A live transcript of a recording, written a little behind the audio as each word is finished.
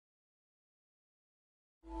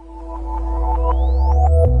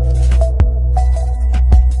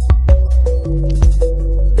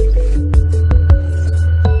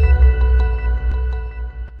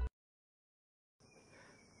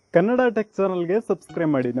Kannada tech ಚಾನಲ್ಗೆ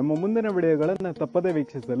subscribe ಮಾಡಿ. ನಮ್ಮ ಮುಂದಿನ ವಿಡಿಯೋಗಳನ್ನು ತಪ್ಪದೇ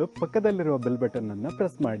ವೀಕ್ಷಿಸಲು ಪಕ್ಕದಲ್ಲಿರುವ ಬೆಲ್ ಬಟನ್ ಅನ್ನು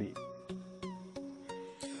ಪ್ರೆಸ್ ಮಾಡಿ.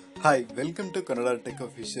 Hi, welcome to Kannada tech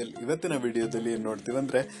official. ಇವತ್ತಿನ ವಿಡಿಯೋದಲ್ಲಿ ಏನ್ ನೋಡ್ತೀವಿ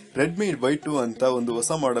ಅಂದ್ರೆ ರೆಡ್ಮಿ Y2 ಅಂತ ಒಂದು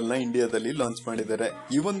ಹೊಸ ಮಾಡೆಲ್ ನ ಇಂಡಿಯಾದಲ್ಲಿ ಲಾಂಚ್ ಮಾಡಿದ್ದಾರೆ.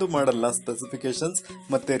 ಈ ಒಂದು ಮಾಡೆಲ್ ನ ಸ್ಪೆಸಿಫಿಕೇಶನ್ಸ್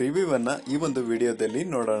ಮತ್ತೆ ರಿವ್ಯೂ ಅನ್ನ ಈ ಒಂದು ವಿಡಿಯೋದಲ್ಲಿ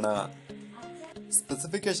ನೋಡೋಣ.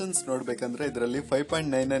 ಸ್ಪೆಸಿಫಿಕೇಶನ್ಸ್ ನೋಡ್ಬೇಕಂದ್ರೆ ಇದರಲ್ಲಿ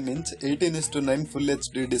 5.99 ಇಂಚ್ 18:9 ಫುಲ್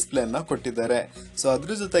HD ಡಿಸ್ಪ್ಲೇ ಅನ್ನ ಕೊಟ್ಟಿದ್ದಾರೆ. ಸೊ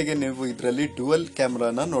ಅದ್ರ ಜೊತೆಗೆ ನೀವು ಇದರಲ್ಲಿ ಡುವಲ್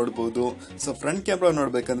ಕ್ಯಾಮ್ರಾನ ನೋಡಬಹುದು. ಸೊ ಫ್ರಂಟ್ ಕ್ಯಾಮ್ರಾ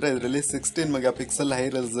ನೋಡ್ಬೇಕಂದ್ರೆ ಇದರಲ್ಲಿ 16 mega pixel high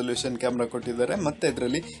resolution camera ಕೊಟ್ಟಿದ್ದಾರೆ. ಮತ್ತೆ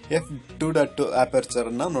ಇದರಲ್ಲಿ f2.2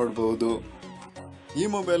 ಅಪರ್ಚರ್ ಅನ್ನ ನೋಡಬಹುದು. ಈ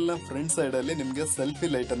ಮೊಬೈಲ್ ನ ಫ್ರಂಟ್ ಸೈಡ್ ಅಲ್ಲಿ ನಿಮ್ಗೆ ಸೆಲ್ಫಿ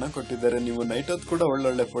ಲೈಟ್ ಅನ್ನ ಕೊಟ್ಟಿದ್ದಾರೆ. ನೀವು ನೈಟ್ ಹೊತ್ತು ಕೂಡ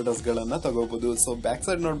ಒಳ್ಳೊಳ್ಳೆ ಫೋಟೋಸ್ ಗಳನ್ನ ತಗೋಬಹುದು. ಸೊ ಬ್ಯಾಕ್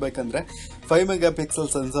ಸೈಡ್ ನೋಡ್ಬೇಕಂದ್ರೆ 5 ಮೆಗಾ ಪಿಕ್ಸೆಲ್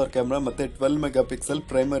ಸೆನ್ಸಾರ್ ಕ್ಯಾಮ್ರಾ ಮತ್ತೆ 12 ಮೆಗಾ ಪಿಕ್ಸೆಲ್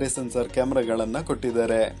ಪ್ರೈಮರಿ ಸೆನ್ಸಾರ್ ಕ್ಯಾಮ್ರಾಗಳನ್ನ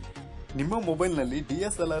ಕೊಟ್ಟಿದ್ದಾರೆ. ನಿಮ್ಮ ಮೊಬೈಲ್ ನಲ್ಲಿ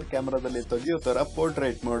DSLR ಕ್ಯಾಮ್ರಾದಲ್ಲಿ ತೆಗೆಯೋ ತರ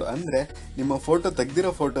ಪೋರ್ಟ್ರೇಟ್ ಮೋಡ್ ಅಂದ್ರೆ ನಿಮ್ಮ ಫೋಟೋ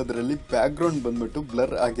ತೆಗೆದಿರೋ ಫೋಟೋದ್ರಲ್ಲಿ ಬ್ಯಾಕ್ ಗ್ರೌಂಡ್ ಬಂದ್ಬಿಟ್ಟು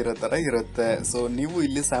ಬ್ಲರ್ ಆಗಿರೋ ತರ ಇರುತ್ತೆ. ಸೊ ನೀವು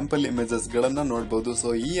ಇಲ್ಲಿ ಸ್ಯಾಂಪಲ್ ಇಮೇಜಸ್ ಗಳನ್ನ ನೋಡಬಹುದು.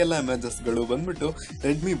 ಸೊ ಈ ಎಲ್ಲ ಇಮೇಜಸ್ ಗಳು ಬಂದ್ಬಿಟ್ಟು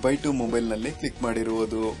ರೆಡ್ಮಿ Y2 ಮೊಬೈಲ್ ನಲ್ಲಿ ಕ್ಲಿಕ್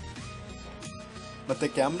ಮಾಡಿರುವುದು. ಮತ್ತೆ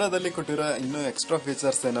ಕ್ಯಾಮ್ರಾದಲ್ಲಿ ಕೊಟ್ಟಿರೋ ಇನ್ನೂ ಎಕ್ಸ್ಟ್ರಾ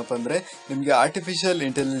ಫೀಚರ್ಸ್ ಏನಪ್ಪಾ ಅಂದ್ರೆ ನಿಮ್ಗೆ ಆರ್ಟಿಫಿಷಿಯಲ್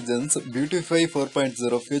ಇಂಟೆಲಿಜೆನ್ಸ್ ಬ್ಯೂಟಿಫೈ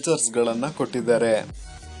 4.0 ಫೀಚರ್ಸ್ ಗಳನ್ನ ಕೊಟ್ಟಿದ್ದಾರೆ.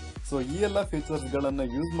 ಸೊ ಈ ಎಲ್ಲ ಫೀಚರ್ಸ್ ಗಳನ್ನ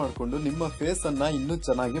ಯೂಸ್ ಮಾಡಿಕೊಂಡು ನಿಮ್ಮ ಫೇಸ್ ಅನ್ನ ಇನ್ನೂ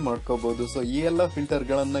ಚೆನ್ನಾಗಿ ಮಾಡ್ಕೋಬಹುದು. ಸೊ ಈ ಎಲ್ಲ ಫಿಲ್ಟರ್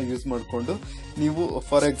ಗಳನ್ನ ಯೂಸ್ ಮಾಡಿಕೊಂಡು ನೀವು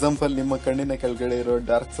ಫಾರ್ ಎಕ್ಸಾಂಪಲ್ ನಿಮ್ಮ ಕಣ್ಣಿನ ಕೆಳಗಡೆ ಇರೋ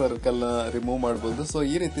ಡಾರ್ಕ್ ಸರ್ಕಲ್ ನ ರಿಮೂವ್ ಮಾಡಬಹುದು. ಸೊ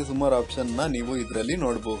ಈ ರೀತಿ ಸುಮಾರು ಆಪ್ಷನ್ ನ ನೀವು ಇದರಲ್ಲಿ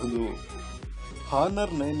ನೋಡಬಹುದು.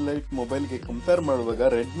 ಹಾನರ್ 9 ಲೈಟ್ ಮೊಬೈಲ್ಗೆ ಕಂಪೇರ್ ಮಾಡುವಾಗ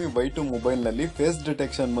ರೆಡ್ಮಿ Y2 ಮೊಬೈಲ್ ನಲ್ಲಿ ಫೇಸ್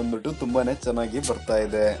ಡಿಟೆಕ್ಷನ್ ಬಂದ್ಬಿಟ್ಟು ತುಂಬಾನೇ ಚೆನ್ನಾಗಿ ಬರ್ತಾ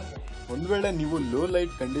ಇದೆ. ಒಂದ್ ವೇಳೆ ನೀವು ಲೋ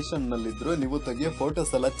ಲೈಟ್ ಕಂಡೀಷನ್ ನಲ್ಲಿದ್ರು ನೀವು ತೆಗೆಯೋ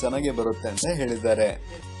ಫೋಟೋಸ್ ಎಲ್ಲ ಚೆನ್ನಾಗಿ ಬರುತ್ತೆ ಅಂತ ಹೇಳಿದ್ದಾರೆ.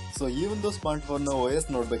 ಸೊ ಈ ಒಂದು ಸ್ಮಾರ್ಟ್ ಫೋನ್ ನ OS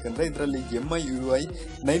ನೋಡ್ಬೇಕಂದ್ರೆ ಇದರಲ್ಲಿ MIUI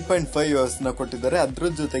 9.5 OS ನ ಕೊಟ್ಟಿದ್ದಾರೆ. ಅದ್ರ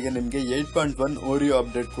ಜೊತೆಗೆ ನಿಮ್ಗೆ 8.1 ಓರಿಯೋ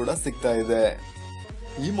ಅಪ್ಡೇಟ್ ಕೂಡ ಸಿಗ್ತಾ ಇದೆ.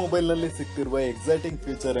 ಈ ಮೊಬೈಲ್ ನಲ್ಲಿ ಸಿಗ್ತಿರುವ ಎಕ್ಸೈಟಿಂಗ್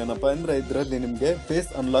ಫೀಚರ್ ಏನಪ್ಪಾ ಅಂದ್ರೆ ಇದರಲ್ಲಿ ನಿಮ್ಗೆ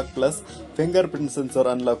face unlock plus finger print sensor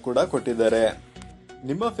unlock ಕೂಡ ಕೊಟ್ಟಿದ್ದಾರೆ.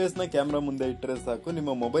 ನಿಮ್ಮ ಫೇಸ್ ನ ಕ್ಯಾಮ್ರಾ ಮುಂದೆ ಇಟ್ಟರೆ ಸಾಕು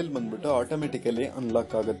ನಿಮ್ಮ ಮೊಬೈಲ್ ಬಂದ್ಬಿಟ್ಟು ಆಟೋಮೆಟಿಕಲಿ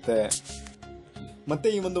ಅನ್ಲಾಕ್ ಆಗುತ್ತೆ. ಮತ್ತೆ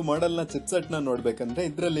ಈ ಒಂದು ಮಾಡೆಲ್ ನ ಚಿಪ್ಸೆಟ್ ನ ನೋಡ್ಬೇಕಂದ್ರೆ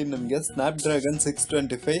ಇದರಲ್ಲಿ ನಿಮ್ಗೆ ಸ್ನ್ಯಾಪ್ ಡ್ರ್ಯಾಗನ್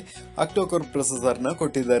 625 ಆಕ್ಟೋಕೋರ್ ಪ್ರೊಸೆಸರ್ ನ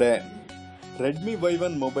ಕೊಟ್ಟಿದ್ದಾರೆ. ರೆಡ್ಮಿ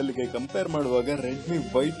Y1 ಮೊಬೈಲ್ ಗೆ ಕಂಪೇರ್ ಮಾಡುವಾಗ ರೆಡ್ಮಿ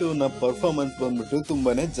Y2 ನ ಪರ್ಫಾರ್ಮೆನ್ಸ್ ಬಂದ್ಬಿಟ್ಟು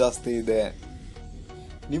ತುಂಬಾನೇ ಜಾಸ್ತಿ ಇದೆ.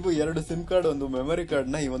 ನೀವು 2 ಸಿಮ್ ಕಾರ್ಡ್ ಒಂದು ಮೆಮೊರಿ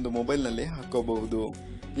ಕಾರ್ಡ್ ನ ಈ ಒಂದು ಮೊಬೈಲ್ ನಲ್ಲಿ ಹಾಕೋಬಹುದು.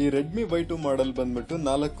 ಈ ರೆಡ್ಮಿ Y2 ಮಾಡೆಲ್ ಬಂದ್ಬಿಟ್ಟು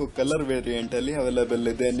 4 ಕಲರ್ ವೇರಿಯಂಟ್ ಅಲ್ಲಿ ಅವೈಲೇಬಲ್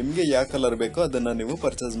ಇದೆ. ನಿಮ್ಗೆ ಯಾವ ಕಲರ್ ಬೇಕೋ ಅದನ್ನ ನೀವು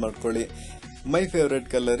ಪರ್ಚೇಸ್ ಮಾಡ್ಕೊಳ್ಳಿ. My favourite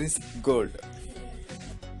colour is gold.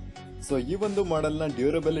 So ಈ ಒಂದು ಮಾಡೆಲ್ ನ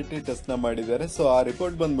ಡ್ಯೂರಬಿಲಿಟಿ ಟೆಸ್ಟ್ ನ ಮಾಡಿದ್ದಾರೆ. ಸೊ ಆ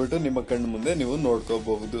ರಿಪೋರ್ಟ್ ಬಂದ್ಬಿಟ್ಟು ನಿಮ್ಮ ಕಣ್ಣು ಮುಂದೆ ನೀವು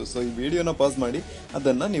ನೋಡ್ಕೋಬಹುದು. ಸೊ ಈ ವಿಡಿಯೋನ ಪಾಸ್ ಮಾಡಿ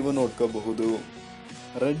ಅದನ್ನ ನೀವು ನೋಡ್ಕೋಬಹುದು.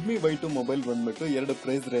 ರೆಡ್ಮಿ Y2 ಮೊಬೈಲ್ ಬಂದ್ಬಿಟ್ಟು 2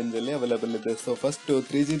 ಪ್ರೈಸ್ ರೇಂಜ್ ಅಲ್ಲಿ ಅವೈಲೇಬಲ್ ಇದೆ. So first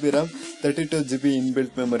 3GB RAM 32GB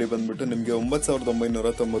inbuilt memory ಬಂದ್ಬಿಟ್ಟು ನಿಮ್ಗೆ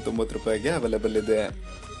 9,999 ರೂಪಾಯಿಗೆ ಅವೈಲೇಬಲ್ ಇದೆ.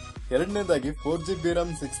 ಎರಡನೇದಾಗಿ 4GB RAM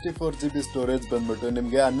 64GB ಸ್ಟೋರೇಜ್ ಬಂದ್ಬಿಟ್ಟು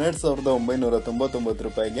ನಿಮ್ಗೆ 12,999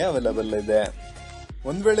 ರೂಪಾಯಿಗೆ ಅವೈಲೇಬಲ್ ಇದೆ.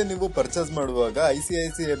 ಒಂದ್ ವೇಳೆ ನೀವು ಪರ್ಚೇಸ್ ಮಾಡುವಾಗ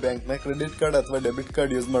ICICI ಬ್ಯಾಂಕ್ ನ ಕ್ರೆಡಿಟ್ ಕಾರ್ಡ್ ಅಥವಾ ಡೆಬಿಟ್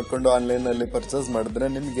ಕಾರ್ಡ್ ಯೂಸ್ ಮಾಡ್ಕೊಂಡು ಆನ್ಲೈನ್ ನಲ್ಲಿ ಪರ್ಚೇಸ್ ಮಾಡಿದ್ರೆ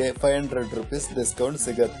ನಿಮ್ಗೆ 500 ರೂಪೀಸ್ ಡಿಸ್ಕೌಂಟ್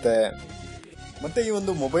ಸಿಗತ್ತೆ. ಮತ್ತೆ ಈ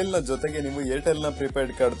ಒಂದು ಮೊಬೈಲ್ ನ ಜೊತೆಗೆ ನೀವು ಏರ್ಟೆಲ್ ನ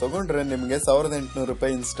ಪ್ರೀಪೇಡ್ ಕಾರ್ಡ್ ತಗೊಂಡ್ರೆ ನಿಮಗೆ 1,800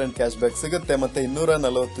 ರೂಪಾಯಿ ಇನ್ಸ್ಟೆಂಟ್ ಕ್ಯಾಶ್ ಬ್ಯಾಕ್ ಸಿಗುತ್ತೆ. ಮತ್ತೆ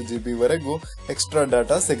 240 GB ವರೆಗೂ ಎಕ್ಸ್ಟ್ರಾ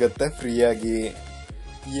ಡಾಟಾ ಸಿಗುತ್ತೆ ಫ್ರೀ ಆಗಿ.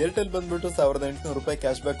 ಏರ್ಟೆಲ್ ಬಂದ್ಬಿಟ್ಟು 1,800 ರೂಪಾಯಿ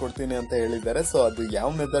ಕ್ಯಾಶ್ ಬ್ಯಾಕ್ ಕೊಡ್ತೀನಿ ಅಂತ ಹೇಳಿದ್ದಾರೆ. ಸೊ ಅದು ಯಾವ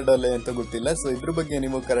ಮೆಥಡ್ ಅಲ್ಲಿ ಅಂತ ಗೊತ್ತಿಲ್ಲ. ಸೊ ಇದ್ರ ಬಗ್ಗೆ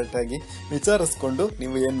ನೀವು ಕರೆಕ್ಟ್ ಆಗಿ ವಿಚಾರಿಸ್ಕೊಂಡು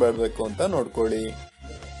ನೀವು ಏನ್ ಮಾಡಬೇಕು ಅಂತ ನೋಡ್ಕೊಳ್ಳಿ.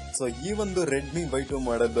 ಸೊ ಈ ಒಂದು ರೆಡ್ಮಿ Y2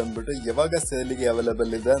 ಮಾಡೆಲ್ ಬಂದ್ಬಿಟ್ಟು ಯಾವಾಗ ಸೇಲಿಗೆ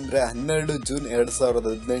ಅವೈಲೇಬಲ್ ಇದೆ ಅಂದ್ರೆ 12 ಜೂನ್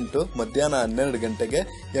 2018 ಮಧ್ಯಾಹ್ನ 12 ಗಂಟೆಗೆ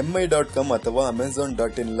mi.com ಅಥವಾ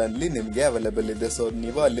amazon.in ನಲ್ಲಿ ನಿಮ್ಗೆ ಅವೈಲೇಬಲ್ ಇದೆ. ಸೊ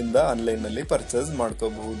ನೀವು ಅಲ್ಲಿಂದ ಆನ್ಲೈನ್ ನಲ್ಲಿ ಪರ್ಚೇಸ್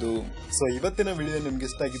ಮಾಡ್ಕೋಬಹುದು. ಸೊ ಇವತ್ತಿನ ವಿಡಿಯೋ ನಿಮ್ಗೆ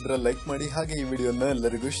ಇಷ್ಟ ಆಗಿದ್ರೆ ಲೈಕ್ ಮಾಡಿ, ಹಾಗೆ ಈ ವಿಡಿಯೋನ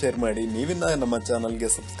ಎಲ್ಲರಿಗೂ ಶೇರ್ ಮಾಡಿ. ನೀವಿನ್ನ ನಮ್ಮ ಚಾನಲ್ಗೆ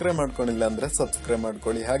ಸಬ್ಸ್ಕ್ರೈಬ್ ಮಾಡ್ಕೊಂಡಿಲ್ಲ ಅಂದ್ರೆ ಸಬ್ಸ್ಕ್ರೈಬ್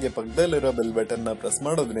ಮಾಡ್ಕೊಳ್ಳಿ. ಹಾಗೆ ಪಕ್ಕದಲ್ಲಿರೋ ಬೆಲ್ ಬಟನ್ ನ ಪ್ರೆಸ್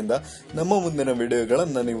ಮಾಡೋದ್ರಿಂದ ನಮ್ಮ ಮುಂದಿನ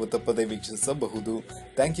ವಿಡಿಯೋಗಳನ್ನ ನೀವು ತಪ್ಪದೇ ವೀಕ್ಷಿಸಬಹುದು.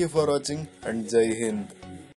 Thank you for watching and Jai Hind.